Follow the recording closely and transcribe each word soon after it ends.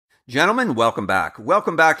Gentlemen, welcome back.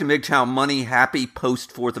 Welcome back to MGTOW Money. Happy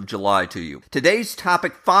post 4th of July to you. Today's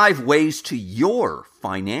topic, 5 ways to your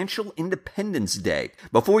financial independence day.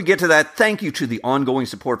 Before we get to that, thank you to the ongoing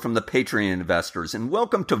support from the Patreon investors, and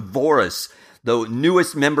welcome to Voris, the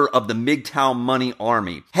newest member of the MGTOW Money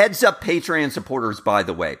Army. Heads up, Patreon supporters, by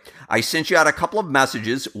the way. I sent you out a couple of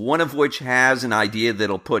messages, one of which has an idea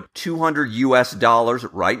that'll put $200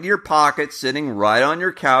 right in your pocket, sitting right on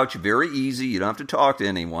your couch. Very easy. You don't have to talk to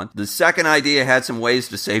anyone. The second idea had some ways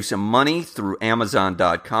to save some money through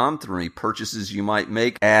Amazon.com, through any purchases you might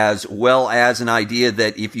make, as well as an idea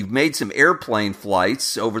that if you've made some airplane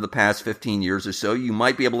flights over the past 15 years or so, you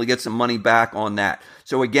might be able to get some money back on that.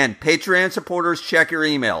 So again, Patreon supporters, check your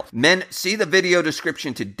email. Men, see the video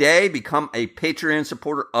description today. Become a Patreon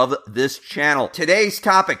supporter of this channel. Today's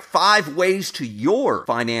topic, 5 ways to your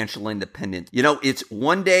financial independence. You know, it's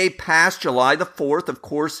one day past July the 4th, of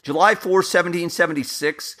course. July 4th,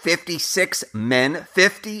 1776, 56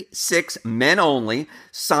 men only,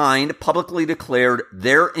 signed, publicly declared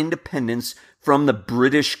their independence from the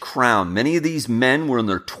British Crown. Many of these men were in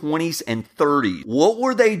their 20s and 30s. What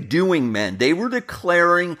were they doing, men? They were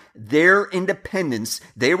declaring their independence.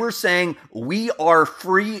 They were saying, we are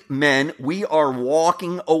free men. We are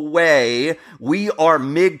walking away. We are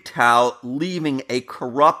MGTOW, leaving a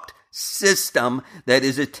corrupt system that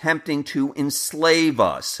is attempting to enslave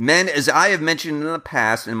us. Men, as I have mentioned in the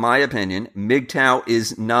past, in my opinion, MGTOW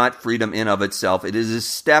is not freedom in of itself. It is a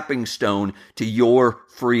stepping stone to your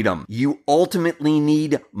freedom. You ultimately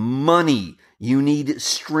need money. You need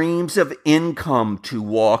streams of income to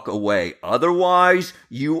walk away. Otherwise,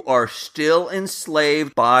 you are still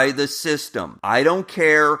enslaved by the system. I don't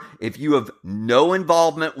care if you have no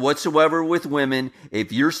involvement whatsoever with women.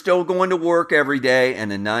 If you're still going to work every day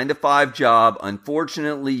and a 9-to-5 job,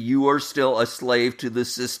 unfortunately, you are still a slave to the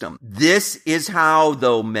system. This is how,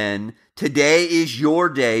 though, men, today is your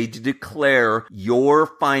day to declare your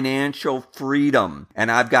financial freedom.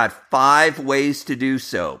 And I've got 5 ways to do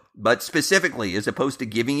so. But specifically, as opposed to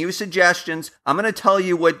giving you suggestions, I'm going to tell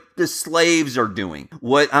you what the slaves are doing.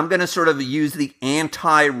 What I'm going to sort of use the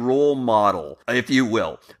anti-role model, if you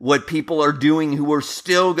will. What people are doing who are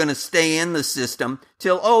still going to stay in the system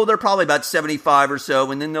till, they're probably about 75 or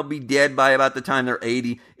so, and then they'll be dead by about the time they're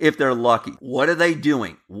 80, if they're lucky. What are they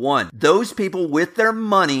doing? 1, those people with their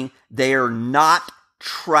money, they are not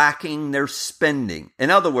tracking their spending.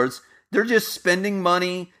 In other words, they're just spending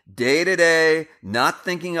money day to day, not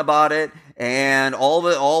thinking about it, and all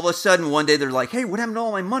of a sudden one day they're like, hey, what happened to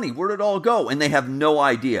all my money? Where did it all go? And they have no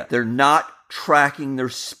idea. They're not tracking their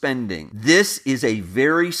spending. This is a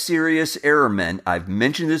very serious error, men. I've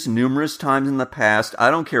mentioned this numerous times in the past.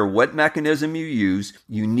 I don't care what mechanism you use.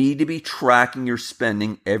 You need to be tracking your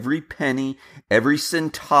spending, every penny, every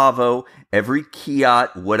centavo, every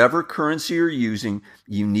kiat, whatever currency you're using.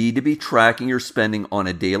 You need to be tracking your spending on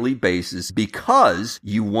a daily basis because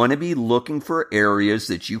you want to be looking for areas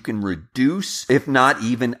that you can reduce, if not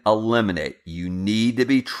even eliminate. You need to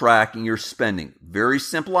be tracking your spending. Very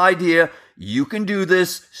simple idea. You can do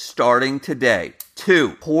this starting today.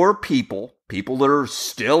 2, poor people that are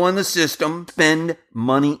still in the system, spend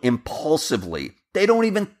money impulsively. They don't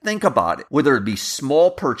even think about it, whether it be small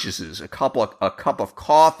purchases, a cup of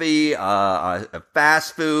coffee, a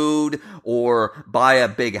fast food, or buy a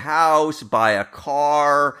big house, buy a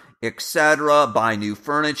car, etc., buy new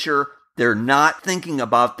furniture. They're not thinking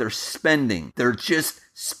about their spending. They're just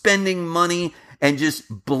spending money and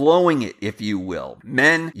just blowing it, if you will.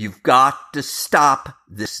 Men, you've got to stop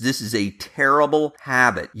this. This is a terrible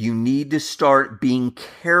habit. You need to start being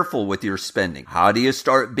careful with your spending. How do you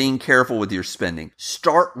start being careful with your spending?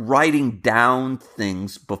 Start writing down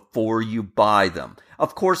things before you buy them.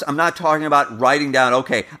 Of course, I'm not talking about writing down,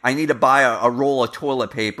 okay, I need to buy a roll of toilet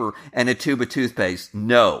paper and a tube of toothpaste.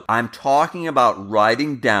 No, I'm talking about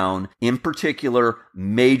writing down, in particular,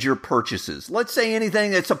 major purchases. Let's say anything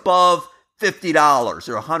that's above $50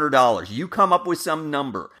 or $100. You come up with some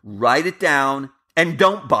number, write it down, and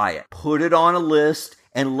don't buy it. Put it on a list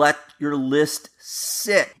and let your list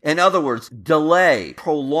sit. In other words, delay,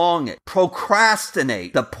 prolong it,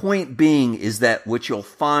 procrastinate. The point being is that what you'll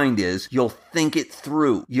find is you'll think it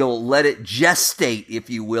through. You'll let it gestate, if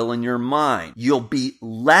you will, in your mind. You'll be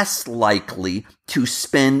less likely to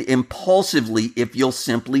spend impulsively if you'll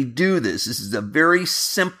simply do this. This is a very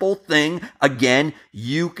simple thing. Again,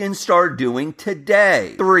 you can start doing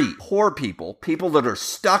today. 3, poor people that are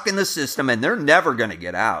stuck in the system and they're never going to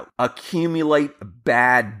get out, accumulate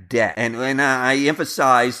bad debt. And I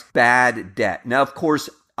emphasize bad debt. Now, of course,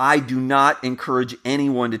 I do not encourage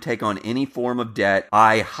anyone to take on any form of debt.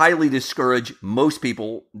 I highly discourage most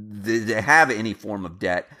people that have any form of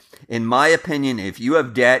debt. In my opinion, if you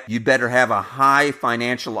have debt, you better have a high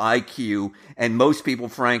financial IQ, and most people,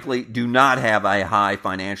 frankly, do not have a high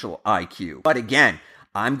financial IQ. But again,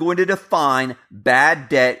 I'm going to define bad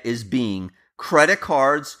debt as being credit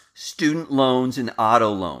cards, student loans, and auto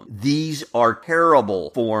loans. These are terrible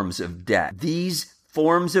forms of debt. These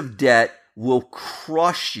forms of debt will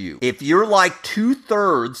crush you. If you're like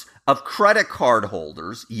 2/3 of credit card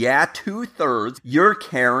holders, 2/3, you're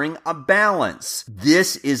carrying a balance.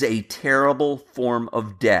 This is a terrible form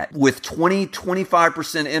of debt. With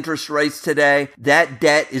 25% interest rates today, that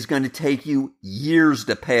debt is going to take you years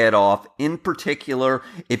to pay it off, in particular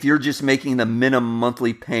if you're just making the minimum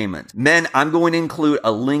monthly payment. Men, I'm going to include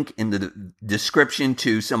a link in the description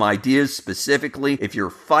to some ideas specifically. If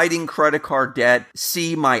you're fighting credit card debt,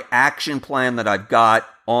 see my action plan that I've got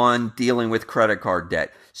on dealing with credit card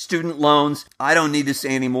debt. Student loans, I don't need to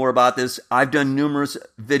say any more about this. I've done numerous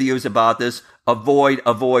videos about this. Avoid,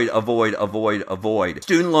 avoid, avoid, avoid, avoid.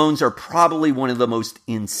 Student loans are probably one of the most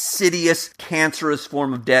insidious, cancerous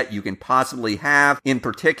form of debt you can possibly have, in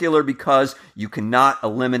particular because you cannot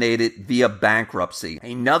eliminate it via bankruptcy.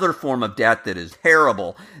 Another form of debt that is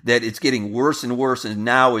terrible, that it's getting worse and worse, and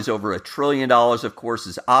now is over $1 trillion, of course,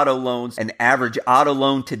 is auto loans. An average auto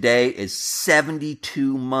loan today is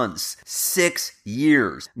 72 months, 6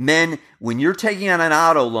 years. Men, when you're taking on an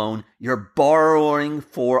auto loan, you're borrowing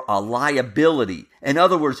for a liability. In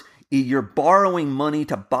other words, you're borrowing money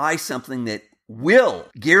to buy something that will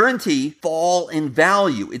guarantee fall in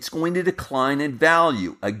value. It's going to decline in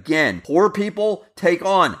value. Again, poor people take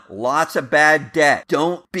on lots of bad debt.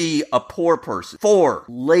 Don't be a poor person. 4,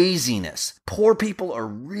 laziness. Poor people are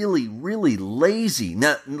really, really lazy.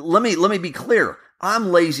 Now, let me be clear.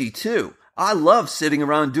 I'm lazy too. I love sitting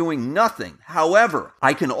around doing nothing. However,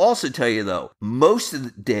 I can also tell you though, most of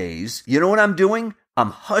the days, you know what I'm doing?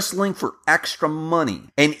 I'm hustling for extra money.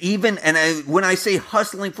 When I say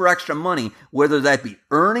hustling for extra money, whether that be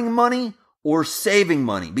earning money or saving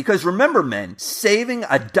money. Because remember, men, saving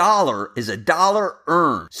 $1 is $1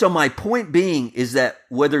 earned. So my point being is that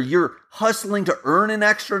whether you're hustling to earn an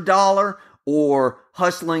extra dollar or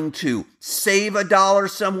hustling to save $1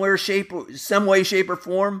 some way, shape, or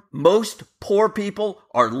form, most poor people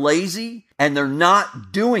are lazy and they're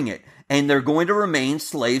not doing it. And they're going to remain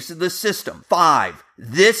slaves to the system. 5,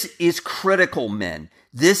 this is critical, men.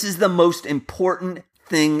 This is the most important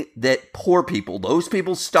thing that poor people, those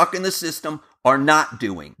people stuck in the system, are not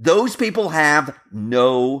doing. Those people have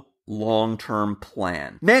no long-term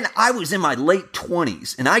plan. Man, I was in my late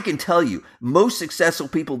 20s, and I can tell you, most successful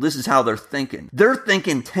people, this is how they're thinking. They're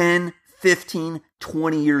thinking 10, 15,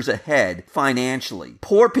 20 years ahead financially.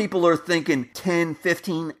 Poor people are thinking 10,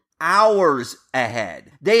 15 hours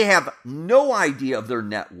ahead. They have no idea of their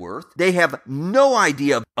net worth. They have no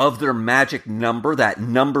idea of their magic number, that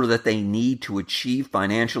number that they need to achieve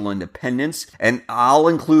financial independence. And I'll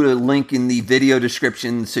include a link in the video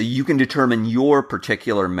description so you can determine your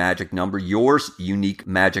particular magic number, your unique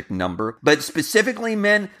magic number. But specifically,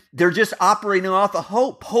 men, they're just operating off of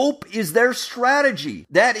hope. Hope is their strategy.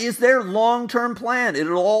 That is their long-term plan.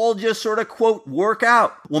 It'll all just sort of, quote, work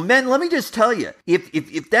out. Well, men, let me just tell you,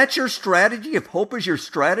 if that's your strategy, if hope is your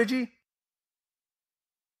strategy,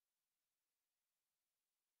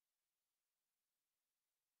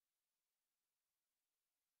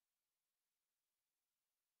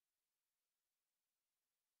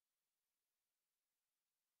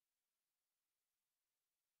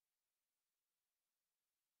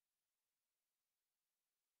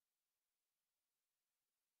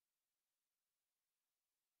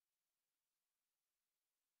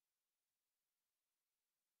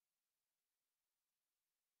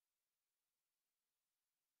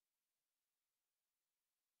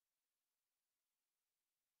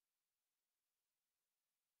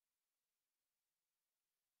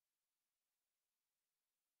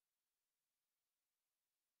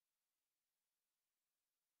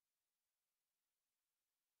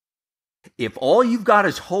 if all you've got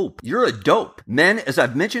is hope, you're a dope. Men, as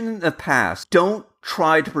I've mentioned in the past, don't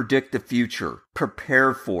try to predict the future.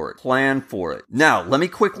 Prepare for it. Plan for it. Now, let me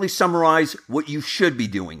quickly summarize what you should be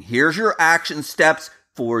doing. Here's your action steps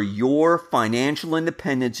for your financial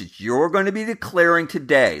independence that you're going to be declaring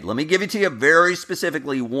today. Let me give it to you very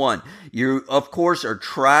specifically. 1, you, of course, are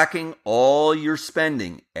tracking all your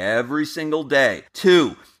spending every single day.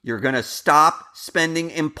 2, you're going to stop spending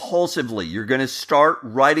impulsively. You're going to start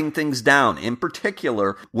writing things down. In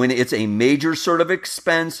particular, when it's a major sort of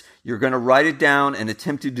expense, you're going to write it down and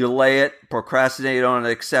attempt to delay it, procrastinate on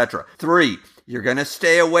it, etc. 3, You're going to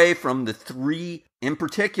stay away from the three, in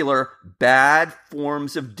particular, bad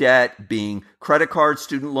forms of debt, being credit cards,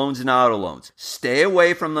 student loans, and auto loans. Stay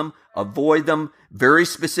away from them. Avoid them. Very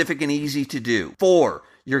specific and easy to do. 4,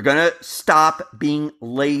 you're going to stop being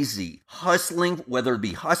lazy. Hustling, whether it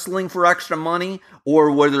be hustling for extra money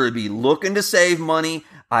or whether it be looking to save money.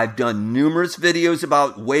 I've done numerous videos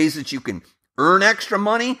about ways that you can earn extra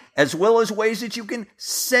money as well as ways that you can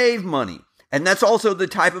save money. And that's also the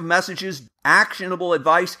type of messages, actionable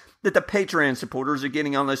advice that the Patreon supporters are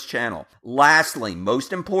getting on this channel. Lastly,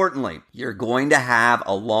 most importantly, you're going to have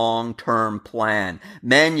a long-term plan.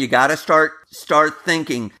 Men, you got to start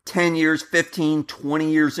thinking 10 years, 15,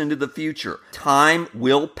 20 years into the future. Time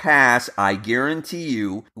will pass, I guarantee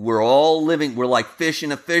you. We're like fish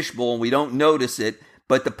in a fishbowl and we don't notice it.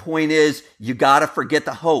 But the point is, you got to forget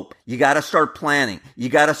the hope. You got to start planning. You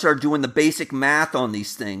got to start doing the basic math on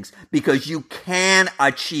these things because you can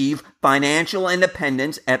achieve financial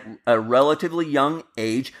independence at a relatively young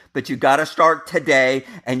age, but you got to start today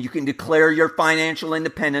and you can declare your financial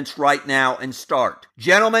independence right now and start.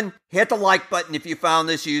 Gentlemen, hit the like button if you found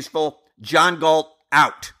this useful. John Galt,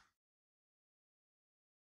 out.